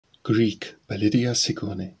Greek by Lydia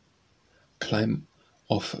Sigourney. Clime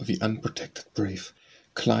of the unprotected brave,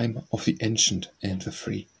 Clime of the ancient and the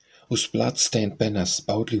free, whose blood-stained banners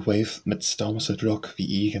boldly wave mid storms that rock the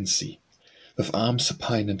Ægean sea. With arms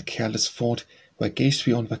supine and careless fought, where gaze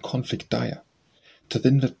we on the conflict dire? To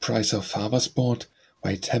win that prize our fathers bought,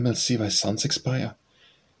 why tamely see thy sons expire?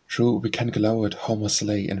 True, we can glow at Homer's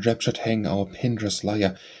lay, Enraptured hang our Pindar's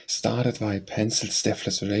lyre, start at thy pencil's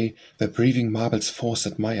deathless ray, where breathing marbles force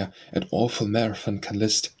admire, at awful marathon can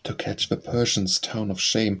list, to catch the Persian's town of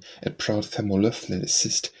shame, at proud Thermopylæ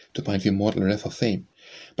assist, to bind the immortal wreath of fame.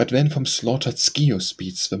 But when from slaughtered Scio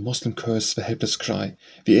speeds the Moslem curse, the helpless cry,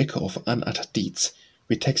 the echo of unuttered deeds,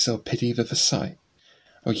 we tax our pity with a sigh.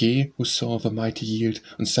 O ye, who saw the mighty yield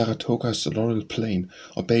on Saratoga's laurell'd plain,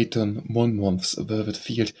 or bathed on Monmouth's fervid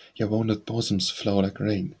field, your wounded bosoms flow like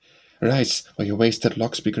rain. Rise, while your wasted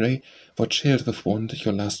locks be grey, for chilled with want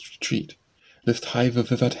your last retreat. Lift high the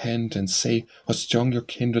withered hand, and say how strong your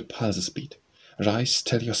kindred pulses beat. Rise,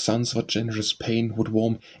 tell your sons what generous pain would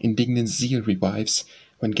warm indignant zeal revives,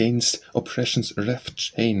 when gainst oppression's reft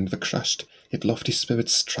chain the crushed, yet lofty spirit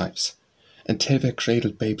strives. And tell their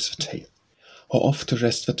cradled babes the tale, how oft to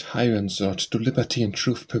rest the tyrants wrought, do liberty and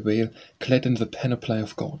truth prevail, clad in the panoply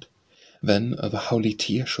of God. Then the holy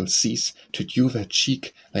tear shall cease to dew their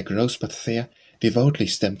cheek like rosebud fair, devoutly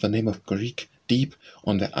stamp the name of Greek deep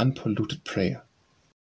on their unpolluted prayer.